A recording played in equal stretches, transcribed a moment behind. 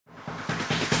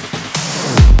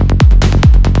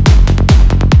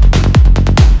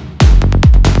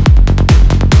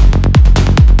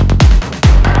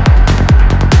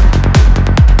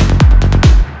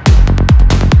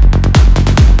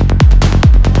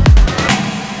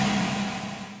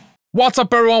What's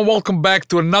up everyone, welcome back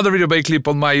to another video by clip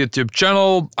on my YouTube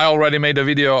channel. I already made a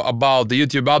video about the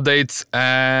YouTube updates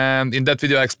and in that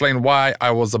video I explained why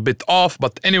I was a bit off,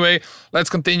 but anyway, let's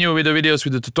continue with the videos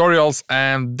with the tutorials.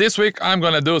 And this week I'm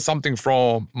gonna do something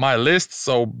from my list.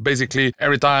 So basically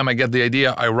every time I get the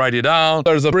idea I write it down.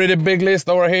 There's a pretty big list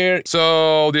over here.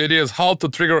 So the idea is how to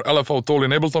trigger LFO tool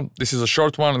in Ableton. This is a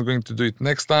short one, I'm going to do it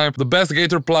next time. The best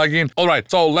gator plugin.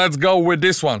 Alright, so let's go with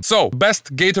this one. So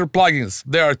best gator plugins.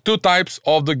 There are two types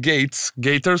of the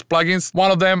gators plugins. One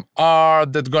of them are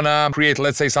that gonna create,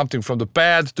 let's say, something from the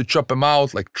pad to chop them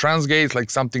out, like trance gates,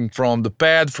 like something from the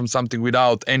pad, from something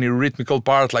without any rhythmical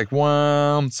part, like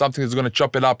one, something that's gonna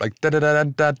chop it up, like da da da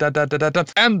da da da da da da.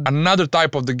 And another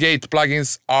type of the gate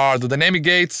plugins are the dynamic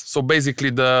gates. So basically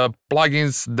the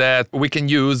plugins that we can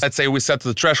use, let's say we set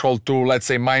the threshold to, let's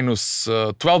say, minus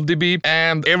 12 dB,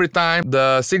 and every time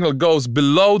the signal goes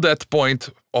below that point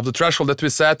of the threshold that we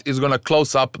set is gonna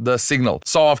close up the signal.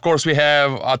 So of course we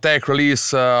have attack,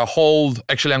 release, hold.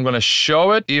 Actually I'm gonna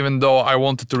show it, even though I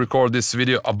wanted to record this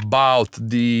video about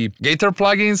the gator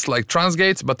plugins like trance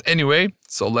gates, but anyway.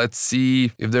 So let's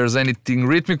see if there's anything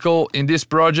rhythmical in this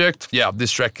project. Yeah,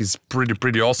 this track is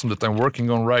pretty awesome that I'm working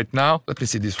on right now. Let me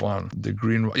see this one, the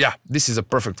green one. Yeah, this is a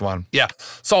perfect one. Yeah,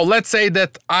 so let's say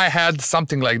that I had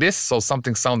something like this, so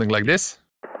something sounding like this.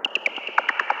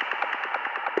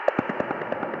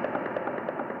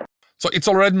 So it's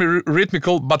already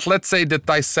rhythmical, but let's say that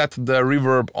I set the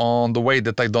reverb on the way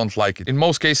that I don't like it. In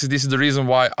most cases, this is the reason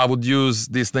why I would use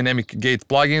these dynamic gate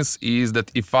plugins, is that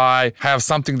if I have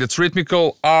something that's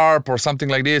rhythmical, ARP or something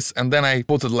like this, and then I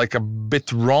put it like a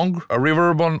bit wrong, a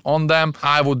reverb on them,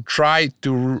 I would try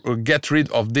to get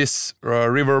rid of this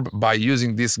reverb by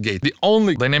using this gate. The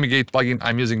only dynamic gate plugin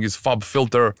I'm using is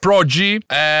FabFilter Pro G,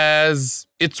 as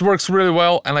it works really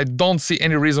well, and I don't see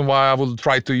any reason why I would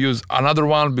try to use another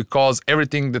one, because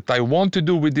everything that I want to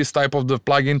do with this type of the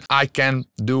plugin, I can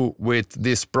do with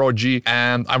this Pro G,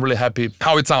 and I'm really happy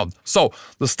how it sounds. So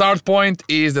the start point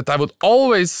is that I would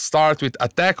always start with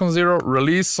attack on 0,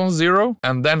 release on 0,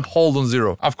 and then hold on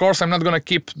 0. Of course, I'm not gonna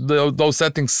keep those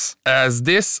settings as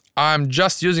this. I'm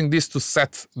just using this to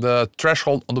set the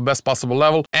threshold on the best possible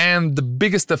level, and the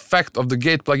biggest effect of the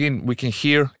gate plugin we can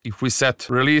hear if we set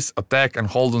release, attack,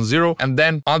 and hold on 0, and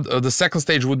then on the second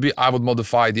stage would be I would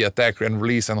modify the attack and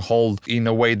release and hold in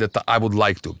a way that I would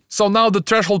like to. So now the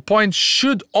threshold point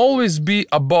should always be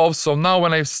above. So now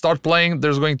when I start playing,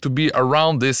 there's going to be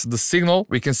around this the signal.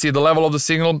 We can see the level of the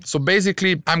signal. So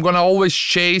basically I'm gonna always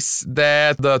chase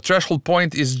that the threshold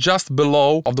point is just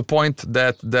below of the point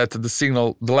that the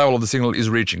signal, the level of the signal is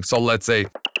reaching. So let's say,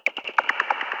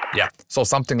 yeah, so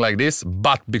something like this.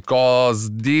 But because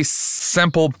this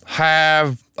sample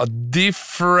have a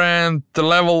different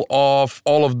level of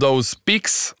all of those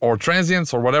peaks or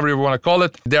transients or whatever you want to call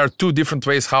it, there are two different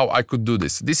ways how I could do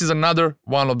this. This is another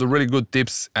one of the really good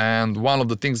tips, and one of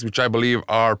the things which I believe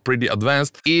are pretty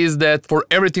advanced is that for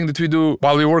everything that we do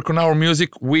while we work on our music,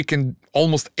 we can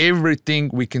almost everything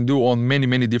we can do on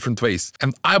many different ways.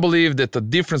 And I believe that the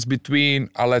difference between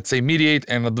let's say mediate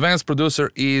and advanced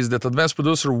producer is that advanced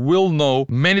producer will know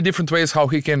many different ways how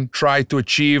he can try to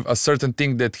achieve a certain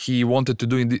thing that he wanted to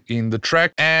do in the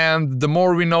track, and the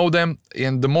more we know them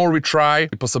and the more we try,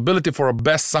 the possibility for a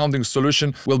best sounding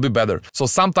solution will be better. So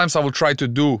sometimes I will try to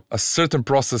do a certain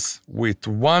process with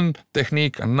one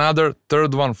technique, another,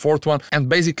 third one, fourth one, and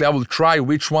basically I will try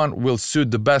which one will suit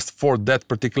the best for that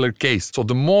particular case. So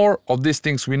the more of these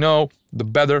things we know, the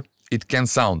better it can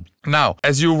sound. Now,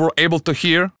 as you were able to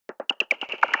hear,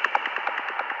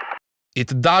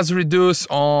 it does reduce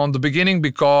on the beginning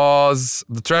because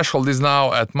the threshold is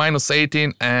now at minus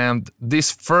 18, and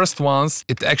these first ones,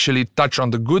 it actually touch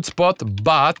on the good spot,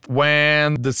 but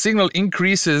when the signal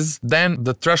increases, then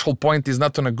the threshold point is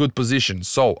not in a good position.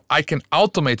 So I can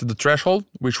automate the threshold,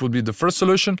 which would be the first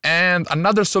solution, and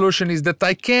another solution is that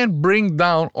I can bring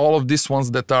down all of these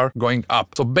ones that are going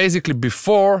up. So basically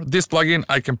before this plugin,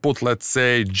 I can put, let's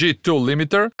say, G2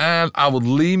 limiter, and I would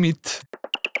limit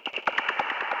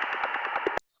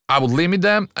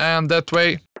them, and that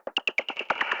way,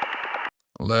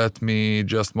 let me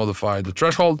just modify the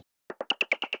threshold.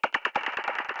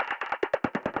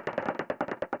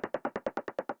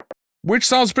 Which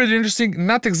sounds pretty interesting,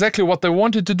 not exactly what I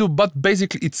wanted to do, but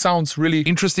basically it sounds really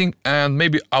interesting, and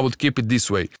maybe I would keep it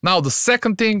this way. Now the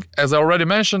second thing, as I already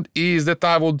mentioned, is that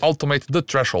I would automate the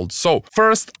threshold. So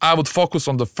first I would focus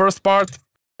on the first part,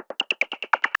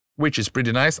 which is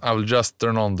pretty nice. I will just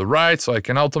turn on the right so I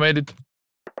can automate it.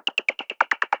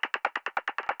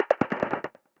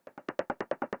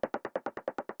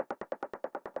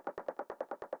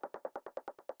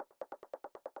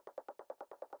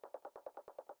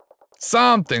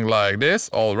 Something like this,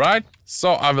 all right.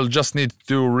 So I will just need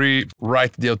to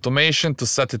rewrite the automation to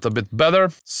set it a bit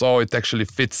better, so it actually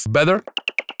fits better.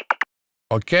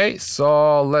 Okay,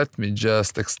 so let me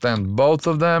just extend both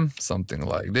of them, something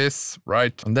like this,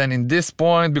 right? And then in this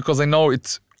point, because I know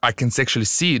I can actually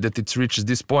see that it reaches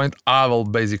this point, I will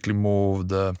basically move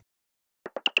the...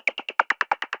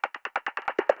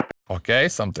 Okay,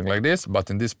 something like this, but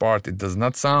in this part it does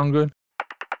not sound good.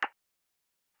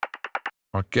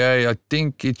 Okay, I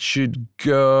think it should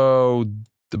go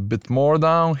a bit more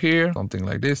down here, something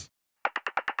like this.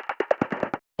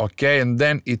 Okay, and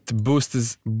then it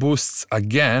boosts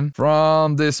again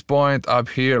from this point up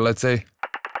here, let's say.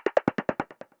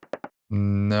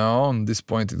 No, on this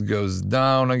point it goes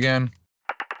down again.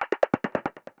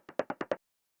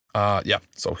 Yeah,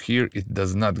 so here it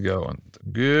does not go on.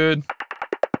 Good.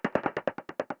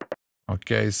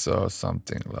 Okay, so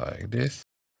something like this.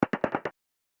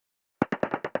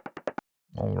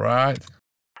 All right.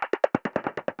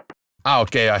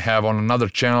 Okay, I have on another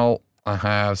channel.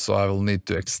 So I will need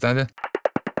to extend it.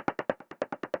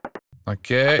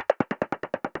 Okay.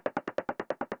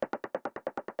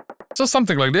 So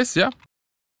something like this, yeah.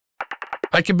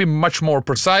 I can be much more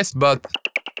precise, but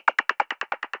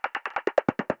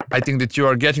I think that you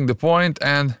are getting the point,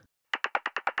 and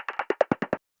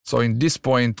so in this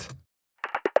point,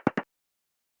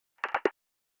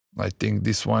 I think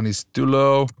this one is too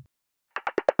low.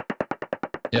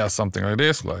 Yeah, something like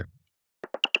this, like.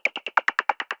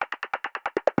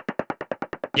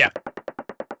 Yeah.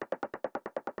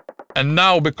 And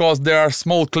now, because there are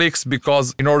small clicks,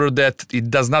 because in order that it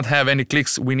does not have any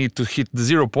clicks, we need to hit the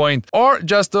 0 point, or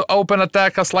just to open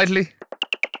attack slightly.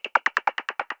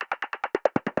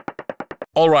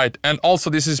 Alright, and also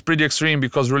this is pretty extreme,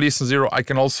 because release on 0, I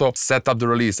can also set up the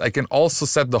release. I can also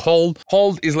set the hold.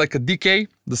 Hold is like a decay,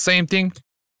 the same thing.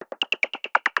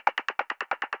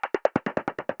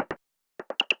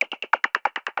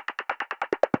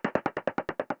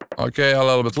 Okay, a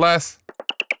little bit less.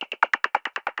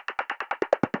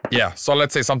 Yeah, so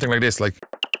let's say something like this, like.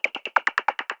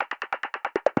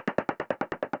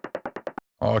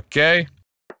 Okay.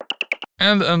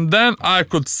 And then I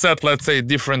could set, let's say,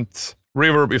 different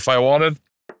reverb if I wanted.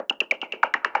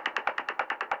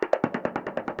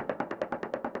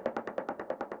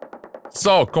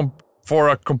 So, for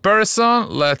a comparison,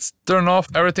 let's turn off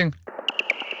everything.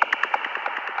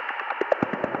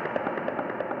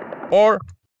 Or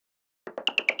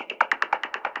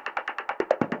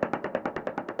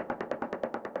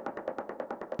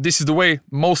this is the way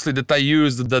mostly that I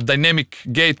use the dynamic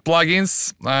gate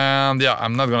plugins, and yeah,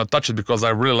 I'm not gonna touch it because I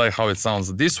really like how it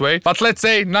sounds this way. But let's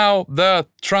say now the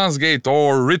trance gate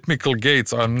or rhythmical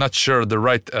gates, I'm not sure the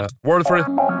right word for it.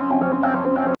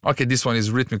 Okay, this one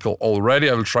is rhythmical already.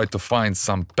 I will try to find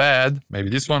some pad, maybe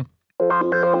this one.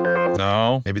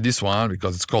 No, maybe this one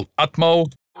because it's called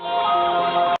Atmo.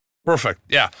 Perfect,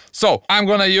 yeah. So I'm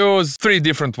gonna use 3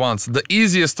 different ones. The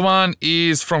easiest one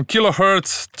is from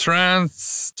Kilohertz,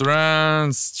 Trance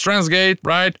gate,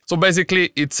 right? So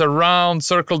basically it's a round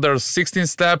circle, there's 16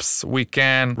 steps. We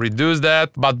can reduce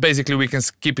that, but basically we can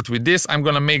skip it with this. I'm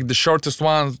gonna make the shortest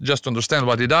one just to understand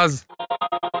what it does.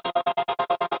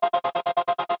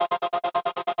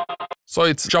 So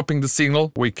it's chopping the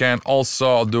signal. We can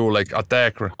also do like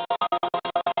attack.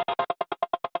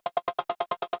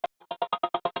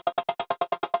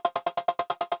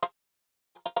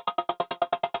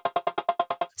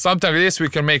 Something like this, we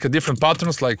can make a different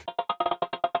patterns, like.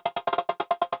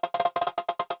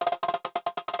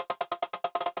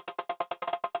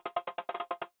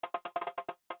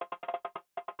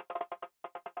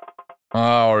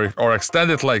 Or extend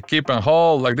it, like keep and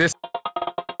hold, like this.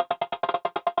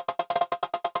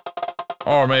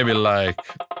 Or maybe like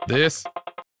this.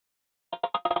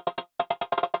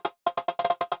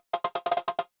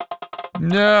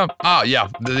 Yeah. Yeah.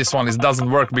 This one doesn't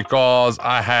work because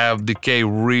I have decay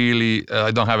really.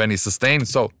 I don't have any sustain,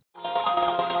 so.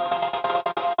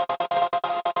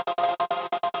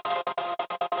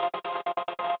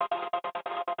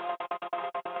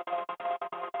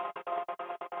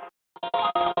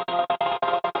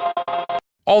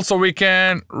 Also, we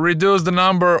can reduce the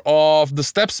number of the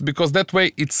steps because that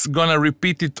way it's gonna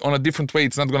repeat it on a different way.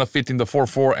 It's not gonna fit in the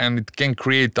 4/4 and it can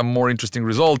create a more interesting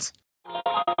results.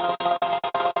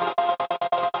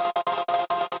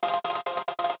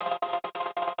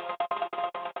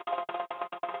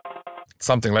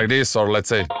 Something like this, or let's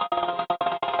say.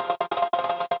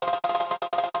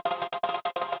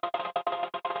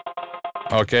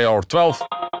 Okay, or 12.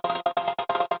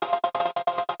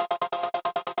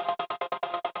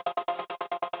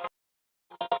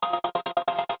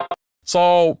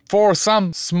 So for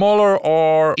some smaller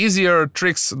or easier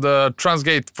tricks, the Trance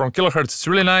gate from kilohertz is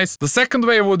really nice. The second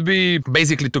way would be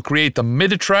basically to create a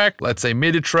MIDI track, let's say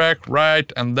MIDI track, right?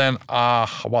 And then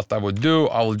what I would do,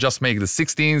 I will just make the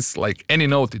 16ths, like any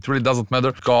note, it really doesn't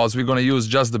matter, because we're gonna use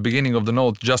just the beginning of the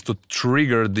note just to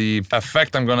trigger the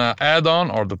effect I'm gonna add on,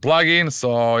 or the plugin.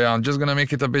 So yeah, I'm just gonna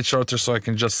make it a bit shorter so I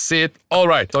can just see it. All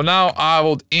right, so now I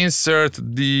would insert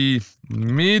the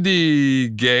MIDI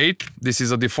gate. This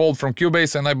is a default from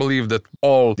Cubase, and I believe that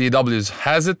all DAWs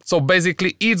has it. So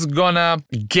basically it's gonna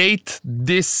gate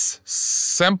this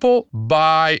sample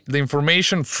by the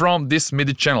information from this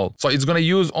MIDI channel. So it's gonna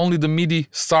use only the MIDI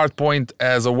start point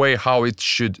as a way how it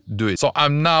should do it. So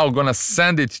I'm now gonna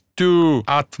send it to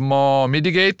Atmo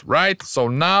MIDI gate, right? So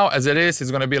now as it is,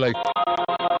 it's gonna be like...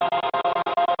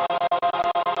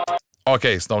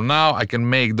 Okay, so now I can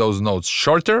make those notes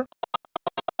shorter.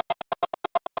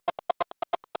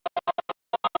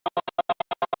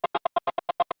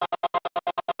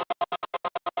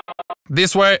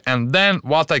 This way, and then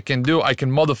what I can do, I can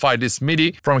modify this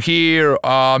MIDI. From here,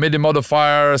 MIDI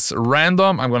modifiers,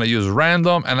 random, I'm gonna use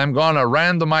random, and I'm gonna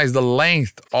randomize the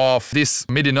length of this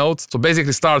MIDI notes. So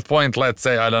basically start point, let's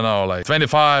say, I don't know, like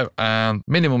 25, and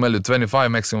minimum value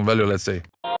 25, maximum value, let's say.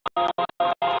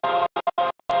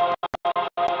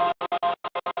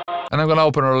 And I'm gonna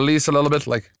open and release a little bit,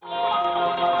 like...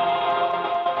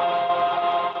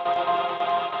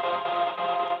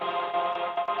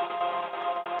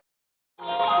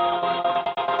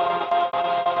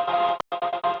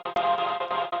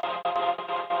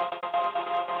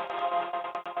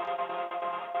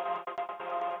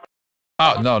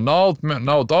 Oh, no,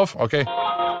 note off, okay.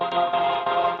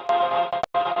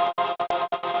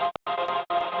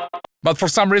 But for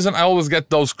some reason, I always get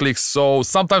those clicks. So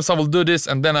sometimes I will do this,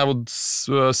 and then I would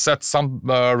set some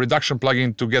reduction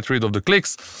plugin to get rid of the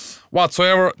clicks.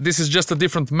 Whatsoever, this is just a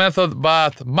different method,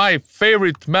 but my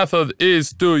favorite method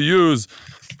is to use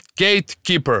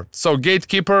Gatekeeper. So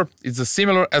Gatekeeper is a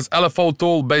similar as LFO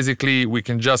tool. Basically, we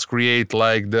can just create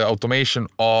like the automation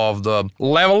of the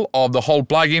level of the whole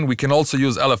plugin. We can also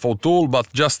use LFO tool,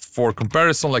 but just for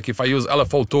comparison, like if I use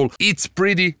LFO tool, it's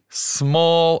pretty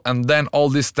small, and then all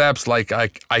these steps, like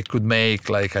I could make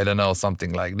like, I don't know,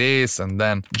 something like this, and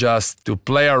then just to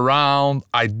play around,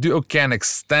 I can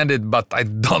extend it, but I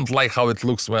don't like how it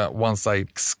looks once I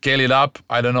scale it up.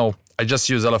 I don't know. I just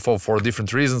use LFO for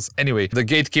different reasons. Anyway, the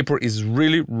Gatekeeper is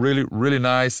really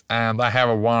nice, and I have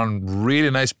one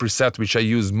really nice preset which I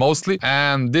use mostly,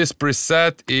 and this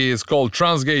preset is called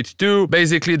Trance Gate 2.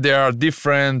 Basically, there are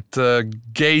different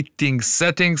gating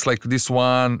settings, like this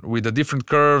one with the different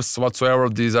curves whatsoever.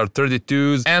 These are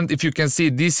 32s, and if you can see,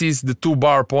 this is the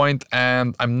 2-bar point,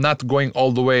 and I'm not going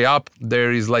all the way up.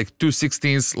 There is like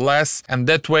 2/16 less, and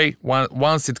that way,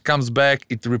 once it comes back,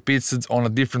 it repeats it on a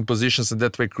different positions, and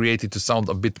that way create it to sound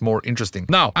a bit more interesting.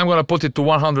 Now, I'm gonna put it to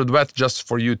 100 Watt just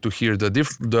for you to hear the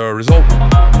result.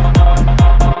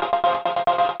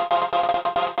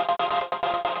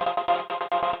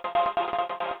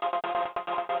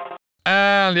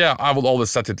 And yeah, I will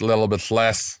always set it a little bit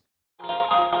less.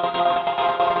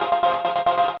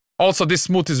 Also, this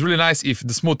smooth is really nice. If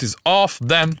the smooth is off,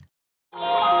 then...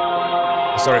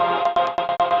 Sorry.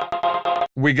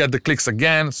 We get the clicks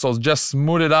again, so just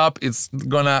smooth it up. It's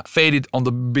gonna fade it on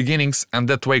the beginnings, and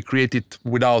that way create it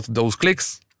without those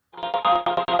clicks.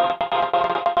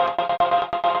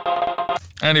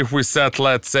 And if we set,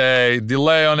 let's say,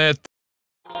 delay on it.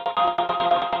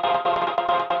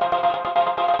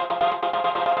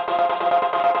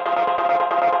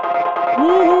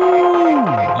 Woohoo!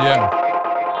 Yeah.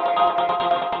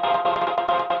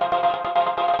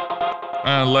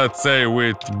 And let's say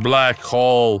with black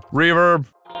hole reverb.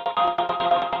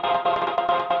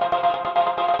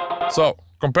 So,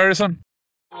 comparison.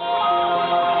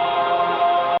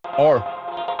 Or...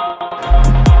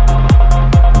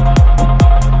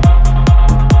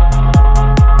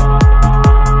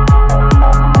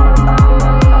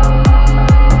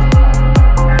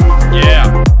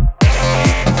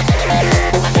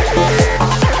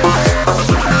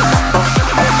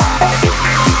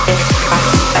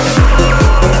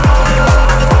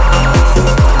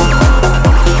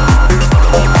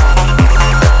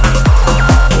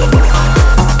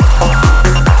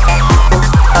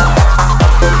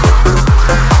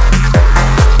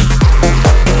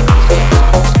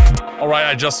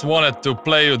 I just wanted to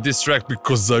play you this track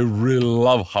because I really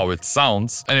love how it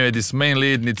sounds. Anyway, this main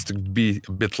lead needs to be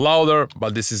a bit louder,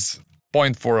 but this is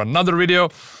point for another video.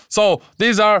 So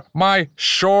these are my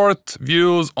short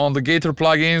views on the gator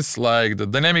plugins, like the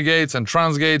dynamic gates and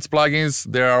trance gates plugins.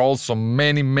 There are also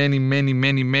many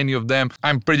of them.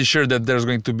 I'm pretty sure that there's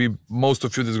going to be most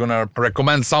of you that's gonna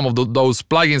recommend some of those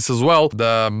plugins as well.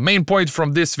 The main point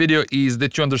from this video is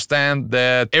that you understand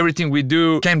that everything we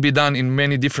do can be done in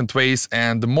many different ways,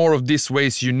 and the more of these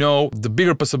ways you know, the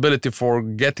bigger possibility for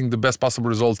getting the best possible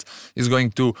results is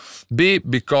going to be,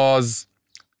 because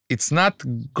it's not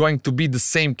going to be the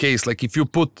same case. Like if you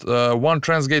put one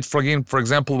trance gate plugin, for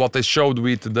example, what I showed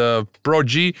with the Pro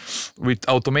G with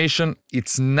automation,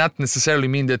 it's not necessarily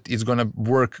mean that it's gonna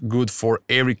work good for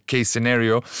every case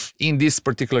scenario. In this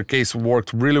particular case,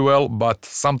 worked really well, but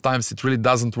sometimes it really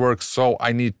doesn't work. So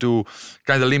I need to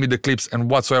kind of limit the clips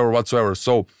and whatsoever.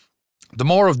 So the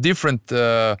more of different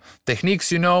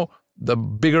techniques you know, the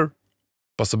bigger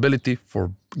possibility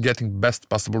for getting best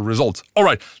possible results. All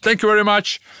right, thank you very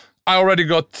much. I already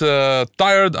got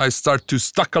tired. I start to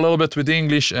stuck a little bit with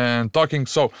English and talking.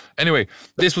 So anyway,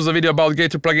 this was a video about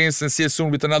gator plugins, and see you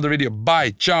soon with another video.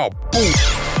 Bye, ciao.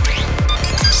 Boom.